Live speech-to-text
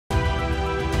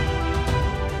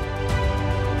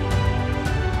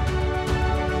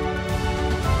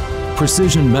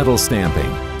precision metal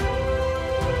stamping.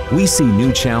 We see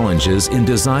new challenges in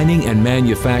designing and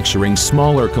manufacturing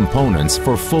smaller components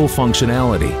for full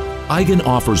functionality. Eigen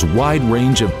offers wide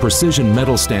range of precision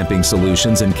metal stamping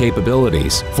solutions and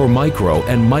capabilities for micro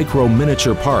and micro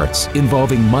miniature parts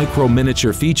involving micro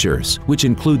miniature features, which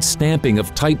include stamping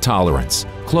of tight tolerance,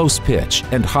 close pitch,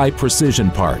 and high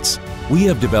precision parts. We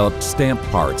have developed stamp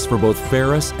parts for both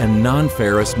ferrous and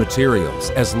non-ferrous materials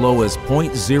as low as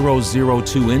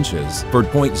 0.002 inches for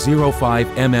 0.05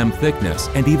 mm thickness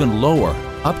and even lower,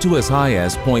 up to as high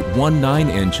as 0.19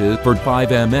 inches for 5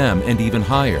 mm and even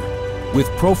higher, with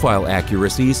profile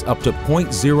accuracies up to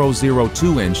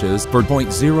 0.002 inches for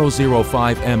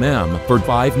 0.005 mm for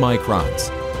 5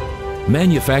 microns.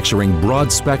 Manufacturing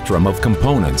broad spectrum of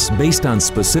components based on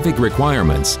specific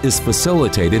requirements is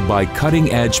facilitated by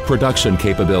cutting-edge production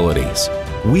capabilities.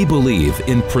 We believe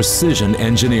in precision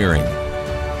engineering.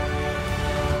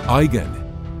 Eigen,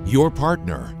 your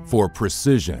partner for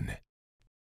precision.